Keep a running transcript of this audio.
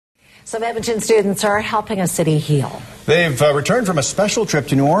Some Edmonton students are helping a city heal. They've returned from a special trip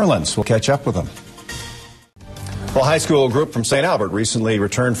to New Orleans. We'll catch up with them. Well, a high school group from St. Albert recently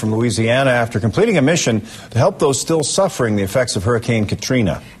returned from Louisiana after completing a mission to help those still suffering the effects of Hurricane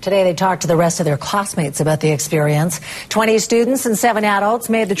Katrina. Today they talked to the rest of their classmates about the experience. 20 students and 7 adults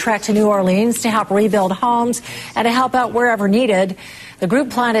made the trek to New Orleans to help rebuild homes and to help out wherever needed. The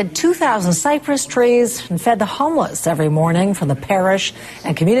group planted 2,000 cypress trees and fed the homeless every morning from the parish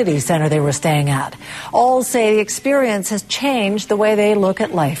and community center they were staying at. All say the experience has changed the way they look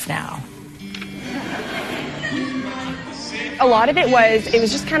at life now. A lot of it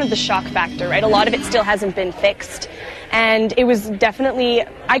was just kind of the shock factor, right? A lot of it still hasn't been fixed. And it was definitely,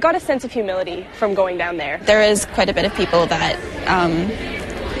 I got a sense of humility from going down there. There is quite a bit of people that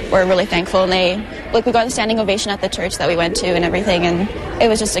were really thankful, and we got a standing ovation at the church that we went to and everything, and it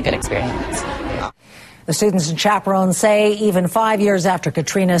was just a good experience. The students and chaperones say even 5 years after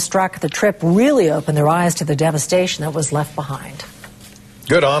Katrina struck, the trip really opened their eyes to the devastation that was left behind.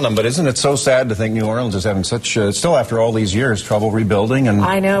 Good on them, but isn't it so sad to think New Orleans is having such, still after all these years, trouble rebuilding? And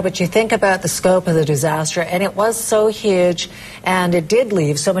I know, but you think about the scope of the disaster, and it was so huge, and it did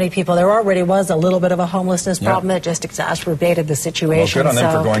leave so many people. There already was a little bit of a homelessness problem that just exacerbated the situation. Well, good on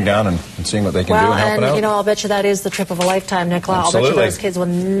them for going down and seeing what they can do and helping out. You know, I'll bet you that is the trip of a lifetime, Nicola. Absolutely. I'll bet you those kids will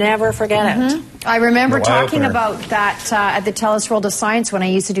never forget it. I remember talking about that at the Tell Us World of Science when I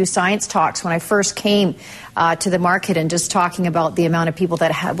used to do science talks when I first came to the market, and just talking about the amount of people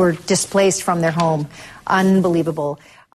that were displaced from their home. Unbelievable.